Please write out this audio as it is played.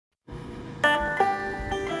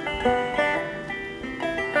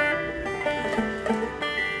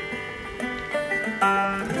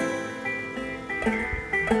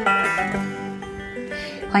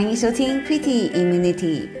欢迎收听 Pretty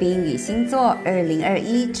Immunity 冰与星座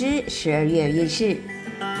2021之12月运势。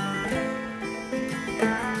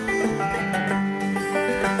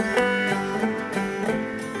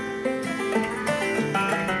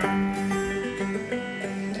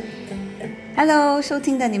Hello， 收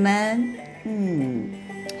听的你们，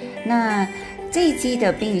那这一期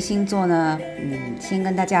的冰与星座呢，先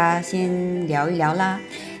跟大家先聊一聊啦。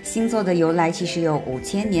星座的由来其实有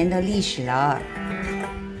5000年的历史了。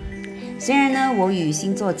虽然呢，我与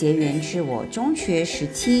星座结缘是我中学时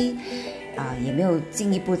期，也没有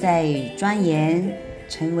进一步再钻研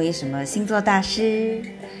成为什么星座大师，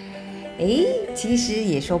其实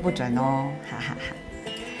也说不准哦，哈哈哈。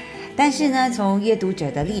但是呢，从阅读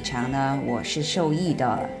者的立场呢，我是受益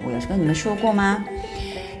的。我有跟你们说过吗？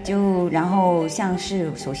然后像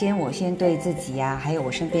是首先我先对自己还有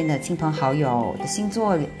我身边的亲朋好友的星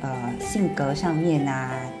座性格上面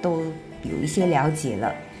都有一些了解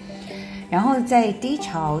了。然后在低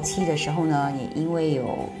潮期的时候呢，也因为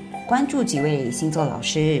有关注几位星座老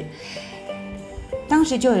师，当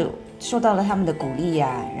时就受到了他们的鼓励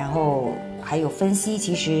然后还有分析，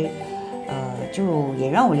其实就也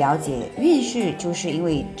让我了解运势就是因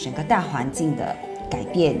为整个大环境的改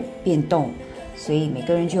变变动，所以每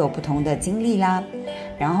个人就有不同的经历啦。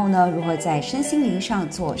然后呢，如何在身心灵上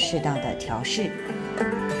做适当的调试。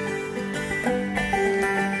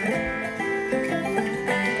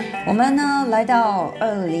我们呢来到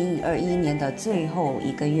2021年的最后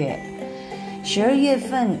一个月，12月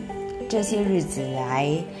份这些日子来，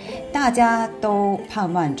大家都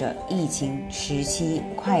盼望着疫情时期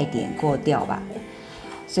快点过掉吧。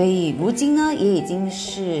所以如今呢，也已经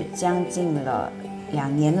是将近了2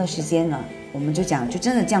年的时间了。我们就讲，就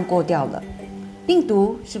真的这样过掉了。病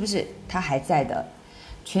毒是不是它还在的？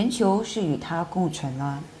全球是与它共存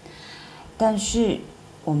了，但是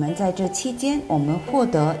我们在这期间，我们获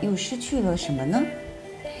得又失去了什么呢？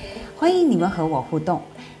欢迎你们和我互动，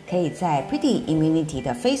可以在 Pretty Immunity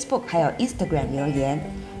的 Facebook 还有 Instagram 留言。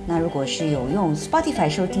那如果是有用 Spotify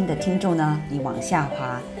收听的听众呢，你往下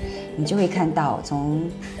滑，你就会看到从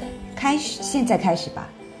现在开始吧，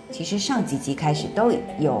其实上几集开始都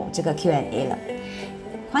有这个 Q&A 了，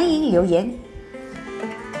欢迎留言。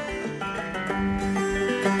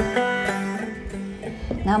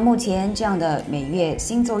那目前这样的每月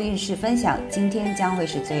星座运势分享，今天将会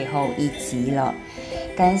是最后一集了。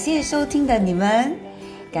感谢收听的你们，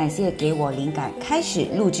感谢给我灵感开始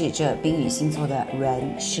录制这冰与星座的人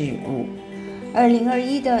事物。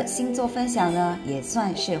2021的星座分享呢，也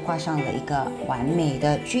算是画上了一个完美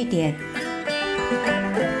的句点。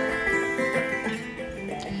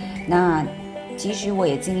那其实我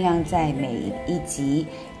也尽量在每一集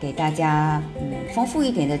给大家丰富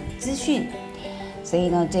一点的资讯。所以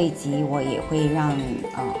呢，这一集我也会让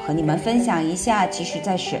和你们分享一下，其实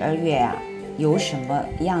在12月有什么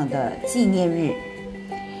样的纪念日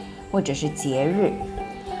或者是节日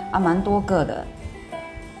蛮多个的，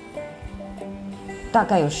大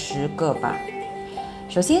概有10个吧。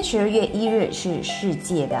首先12月1日是世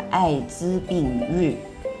界的艾滋病日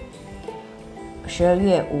，12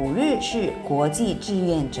月5日是国际志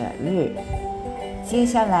愿者日，接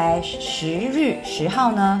下来10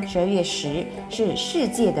号呢，12月10是世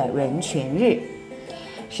界的人权日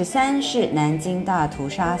，13是南京大屠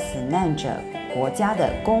杀死难者国家的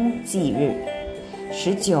公祭日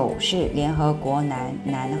，19是联合国南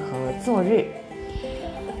合作日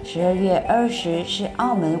，12月20是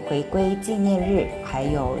澳门回归纪念日，还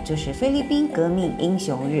有就是菲律宾革命英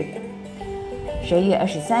雄日，12月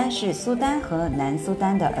23是苏丹和南苏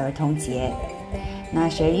丹的儿童节。那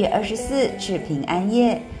12月24是平安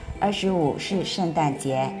夜，25是圣诞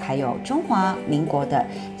节，还有中华民国的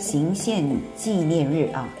行宪纪念日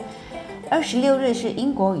26日是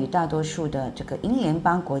英国与大多数的这个英联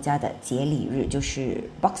邦国家的节礼日，就是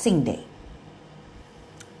Boxing Day。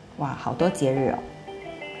 哇，好多节日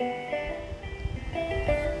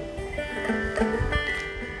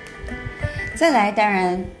再来，当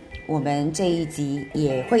然我们这一集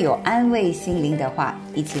也会有安慰心灵的话，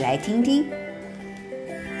一起来听听。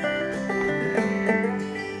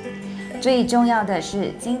最重要的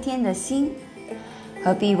是今天的心，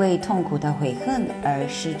何必为痛苦的悔恨而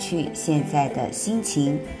失去现在的心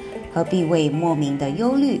情？何必为莫名的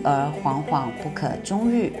忧虑而惶惶不可终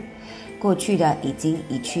日？过去的已经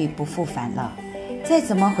一去不复返了，再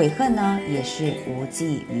怎么悔恨呢，也是无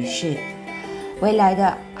济于事。未来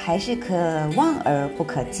的还是可望而不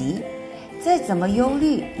可及，再怎么忧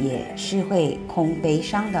虑也是会空悲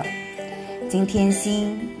伤的。今天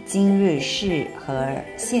心、今日事和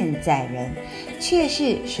现在人，却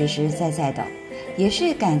是实实在在的，也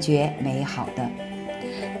是感觉美好的。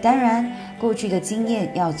当然过去的经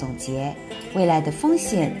验要总结，未来的风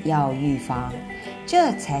险要预防，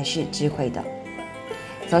这才是智慧的。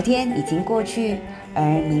昨天已经过去，而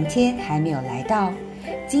明天还没有来到，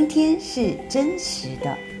今天是真实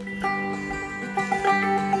的。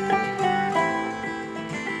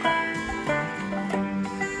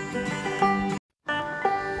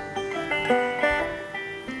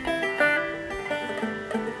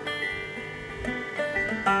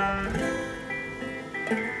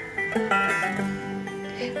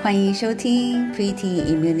欢迎收听 Pretty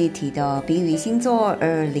Immunity 的丙鱼星座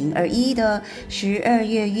2021的12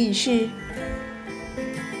月运势。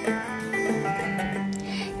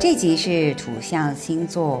这集是土象星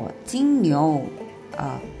座金牛，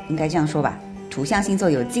应该这样说吧。土象星座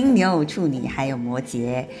有金牛、处女还有摩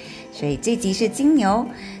羯，所以这集是金牛，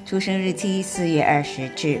出生日期4月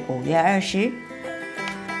20至5月20。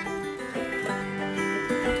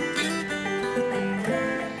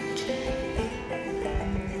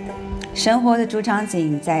生活的主场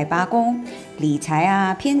景在8宫，理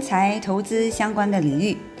财偏财、投资相关的领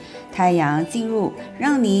域。太阳进入，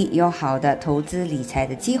让你有好的投资理财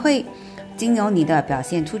的机会。金牛你的表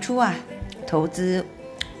现突出投资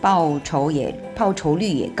报酬率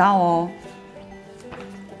也高哦。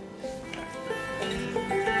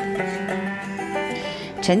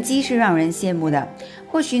成绩是让人羡慕的，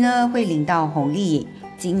或许呢会领到红利，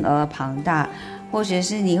金额庞大。或者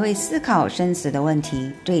是你会思考生死的问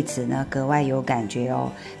题，对此呢格外有感觉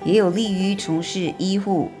哦，也有利于从事医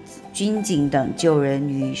护、军警等救人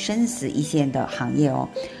于生死一线的行业哦，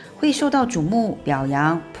会受到瞩目、表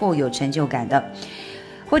扬，颇有成就感的。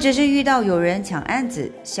或者是遇到有人抢案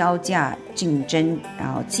子、销价竞争，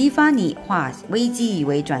然后激发你化危机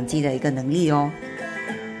为转机的一个能力哦。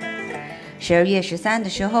12月13的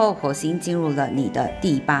时候，火星进入了你的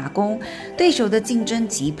第8宫，对手的竞争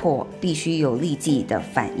急迫，必须有立即的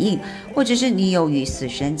反应，或者是你有与死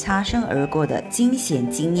神擦身而过的惊险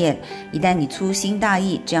经验。一旦你粗心大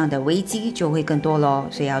意，这样的危机就会更多咯，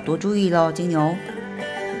所以要多注意咯，金牛。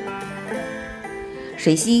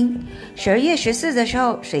水星12月14的时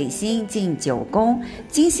候，水星进9宫，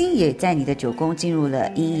金星也在你的9宫进入了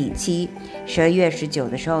阴影期。12月19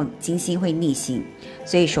的时候，金星会逆行，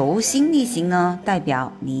所以守护星逆行呢，代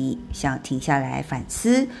表你想停下来反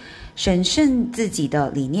思，审慎自己的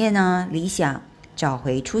理念理想，找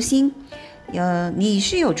回初心。你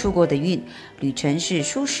是有出国的运，旅程是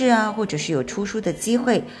舒适或者是有出书的机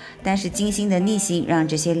会，但是金星的逆行让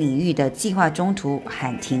这些领域的计划中途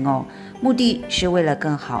喊停哦，目的是为了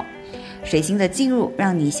更好。水星的进入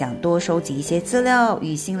让你想多收集一些资料，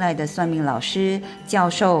与信赖的算命老师、教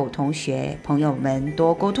授、同学、朋友们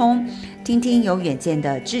多沟通，听听有远见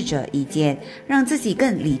的智者意见，让自己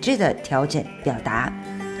更理智的调整表达。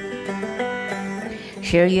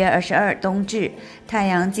12月22冬至，太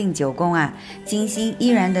阳进9宫金星依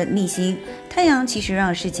然的逆行。太阳其实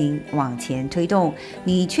让事情往前推动，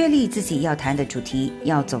你确立自己要谈的主题，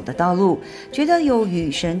要走的道路，觉得有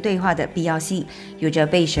与神对话的必要性，有着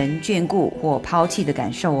被神眷顾或抛弃的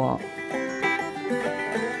感受哦。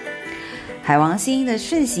海王星的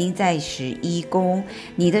顺行在11宫，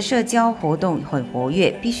你的社交活动很活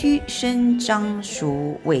跃，必须伸张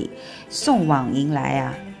鼠尾，送往迎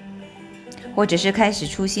来或者是开始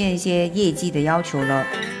出现一些业绩的要求了。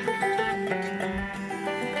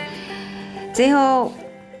最后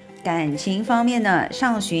感情方面呢，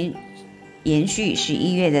上旬延续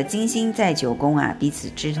11月的金星在9宫彼此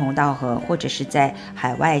志同道合，或者是在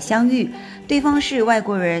海外相遇，对方是外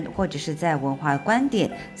国人，或者是在文化观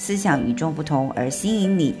点、思想与众不同而吸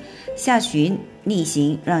引你。下旬逆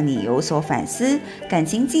行让你有所反思，感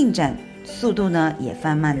情进展速度呢也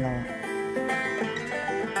放慢了。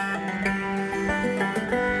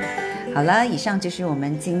好了，以上就是我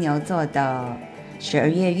们金牛座的12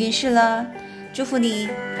月运势了，祝福你。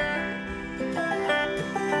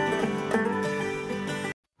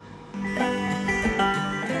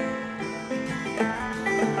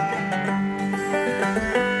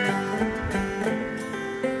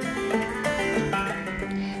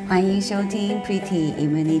欢迎收听 Pretty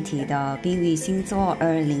Immunity 的丙鱼星座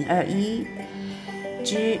2021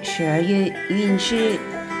之12月运势。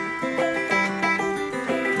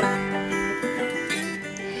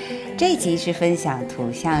这一集是分享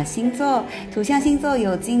土象星座，土象星座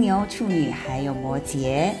有金牛、处女还有摩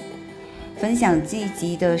羯。分享这一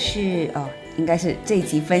集的是应该是这一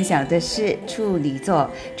集分享的是处女座，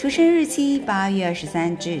出生日期8月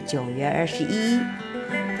23至9月21。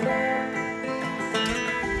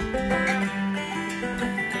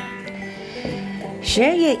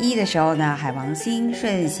12月1的时候呢，海王星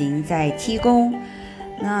顺行在7宫，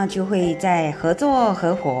那就会在合作、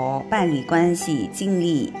合伙、伴侣关系、经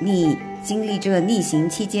历、经历这个逆行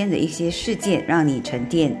期间的一些事件，让你沉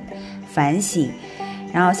淀反省，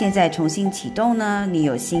然后现在重新启动呢，你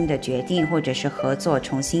有新的决定，或者是合作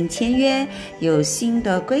重新签约，有新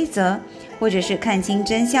的规则，或者是看清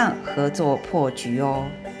真相，合作破局哦。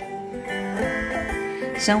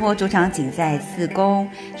生活主场景在4宫，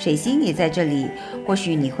水星也在这里，或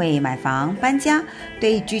许你会买房搬家，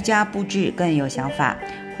对居家布置更有想法，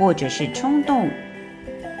或者是冲动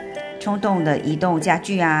的移动家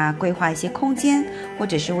具啊，规划一些空间，或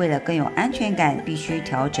者是为了更有安全感，必须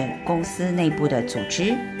调整公司内部的组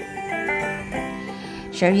织。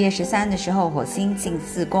12月13的时候，火星进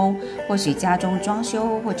4宫，或许家中装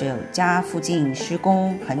修或者家附近施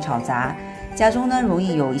工很吵杂，家中呢容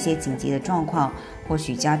易有一些紧急的状况，或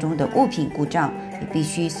许家中的物品故障也必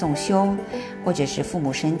须送修，或者是父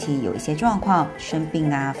母身体有一些状况，生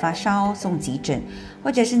病啊发烧送急诊，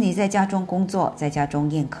或者是你在家中工作，在家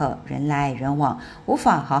中宴客，人来人往，无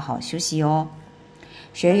法好好休息哦。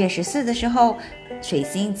12月14的时候，水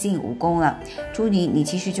星进5宫了，祝你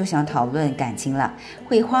其实就想讨论感情了，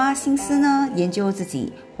会花心思呢研究自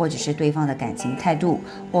己或者是对方的感情态度，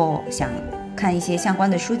或想看一些相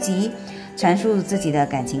关的书籍，阐述自己的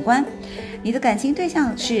感情观。你的感情对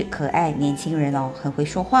象是可爱年轻人哦，很会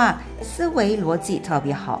说话，思维逻辑特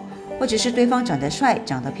别好，或者是对方长得帅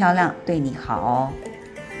长得漂亮，对你好哦。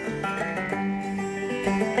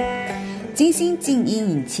金星进阴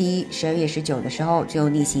影期，12月19的时候就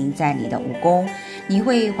逆行在你的5宫，你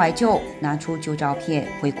会怀旧，拿出旧照片，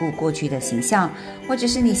回顾过去的形象，或者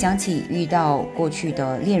是你想起遇到过去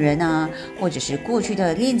的恋人啊，或者是过去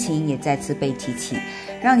的恋情也再次被提起，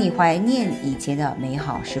让你怀念以前的美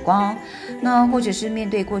好时光。那或者是面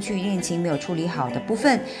对过去恋情没有处理好的部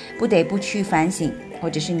分，不得不去反省，或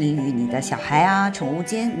者是你与你的小孩啊、宠物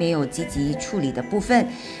间没有积极处理的部分，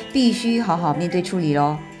必须好好面对处理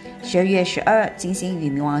咯。12月12，金星与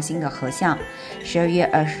冥王星的合相，12月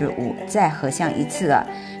25再合相一次了，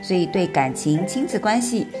所以对感情、亲子关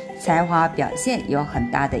系、才华表现有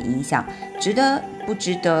很大的影响，值得不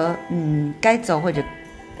值得，该走或者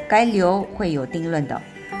该留会有定论的。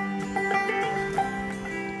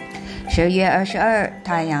12月22，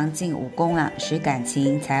太阳进5宫了，使感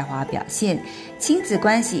情、才华表现、亲子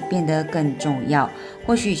关系变得更重要。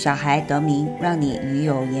或许小孩得名，让你与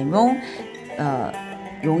有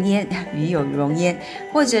荣焉，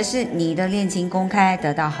或者是你的恋情公开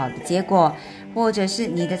得到好的结果，或者是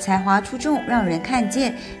你的才华出众让人看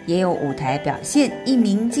见，也有舞台表现，一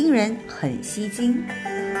鸣惊人，很吸睛。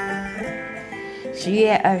10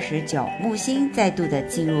月29，木星再度的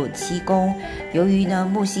进入7宫，由于呢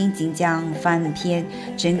木星即将翻篇，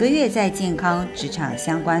整个月在健康、职场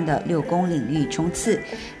相关的6宫领域冲刺。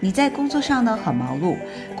你在工作上呢很忙碌，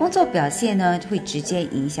工作表现呢会直接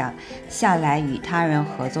影响下来与他人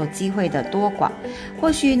合作机会的多寡。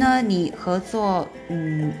或许呢你合作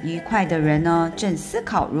愉快的人呢正思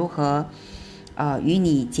考如何与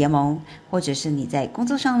你结盟，或者是你在工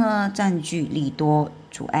作上呢占据利多，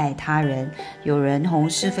阻碍他人，有人红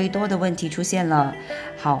是非多的问题出现了，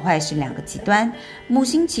好坏是2个极端。木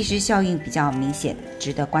星其实效应比较明显，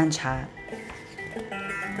值得观察。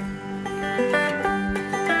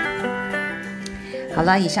好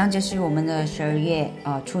了，以上就是我们的12月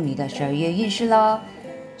处女的12月运势咯，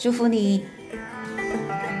祝福你。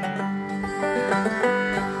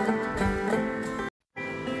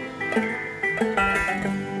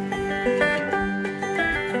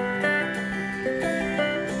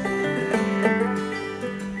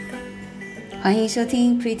欢迎收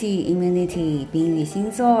听 Pretty Immunity 宾语星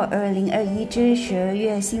座2021之12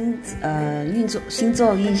月星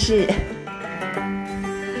座运势。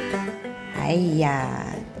哎呀，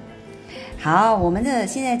好，我们的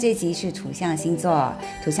现在这集是土象星座，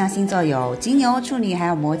土象星座有金牛、处女还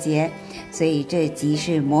有摩羯，所以这集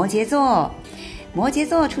是摩羯座。摩羯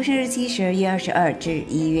座出生日期12月22至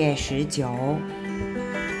1月19。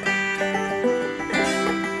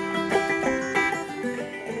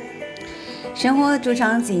生活主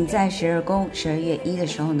场景在12宫，12月1的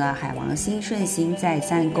时候呢，海王星顺行在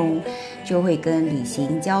3宫，就会跟旅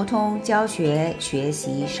行、交通、教学、学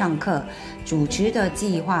习、上课、主持的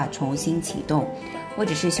计划重新启动，或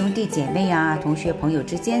者是兄弟姐妹啊、同学朋友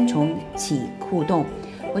之间重启互动，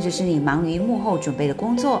或者是你忙于幕后准备的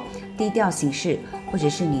工作，低调行事，或者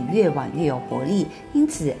是你越晚越有活力，因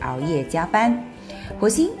此熬夜加班。火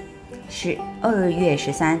星是2月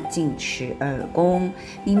13进12宫，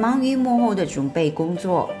你忙于幕后的准备工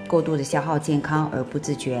作，过度的消耗健康而不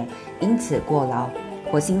自觉，因此过劳。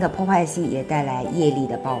火星的破坏性也带来业力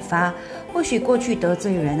的爆发。或许过去得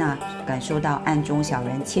罪人啊，感受到暗中小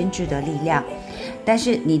人牵制的力量，但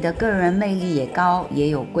是你的个人魅力也高，也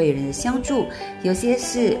有贵人的相助，有些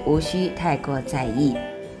事无需太过在意。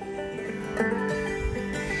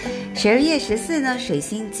12月14呢，水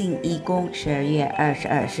星进1宫，12月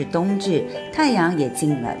22是冬至，太阳也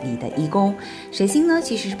进了你的1宫。水星呢，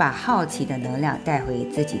其实是把好奇的能量带回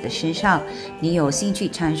自己的身上，你有兴趣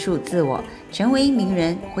阐述自我，成为名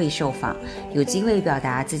人，会受访，有机会表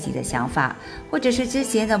达自己的想法，或者是之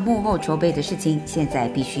前的幕后筹备的事情，现在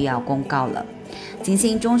必须要公告了。金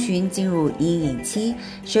星中旬进入阴影期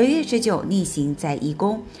，12月19逆行在1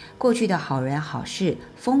宫，过去的好人好事、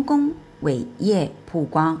丰功伟业曝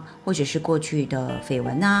光，或者是过去的绯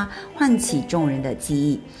闻啊，唤起众人的记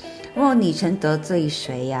忆。若你曾得罪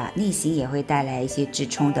谁呀，逆行也会带来一些直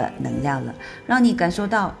冲的能量了，让你感受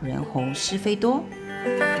到人红是非多。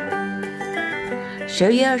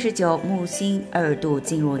12月29木星2度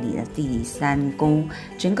进入你的第3宫，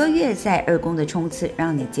整个月在2宫的冲刺，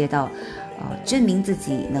让你接到证明自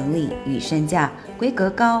己能力与身价，规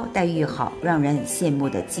格高，待遇好，让人羡慕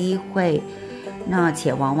的机会。那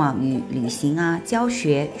且往往与旅行啊、教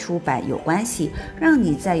学、出版有关系，让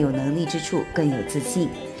你在有能力之处更有自信。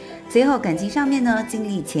随后感情上面呢，经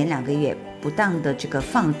历前2个月不当的这个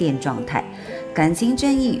放电状态，感情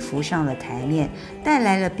争议浮上了台面，带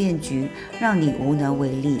来了变局，让你无能为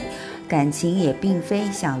力。感情也并非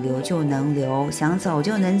想留就能留，想走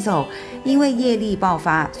就能走，因为业力爆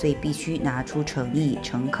发，所以必须拿出诚意、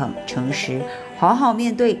诚恳、诚实，好好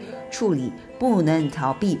面对处理，不能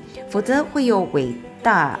逃避，否则会有尾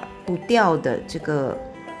大不掉的这个，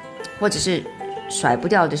或者是甩不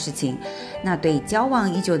掉的事情。那对交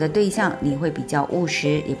往已久的对象，你会比较务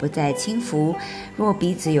实，也不再轻浮。若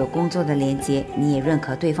彼此有工作的连结，你也认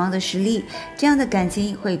可对方的实力，这样的感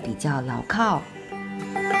情会比较牢靠。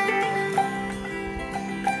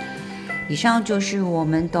以上就是我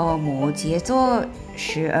们的摩羯座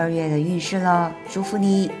12月的运势了，祝福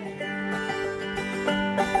你。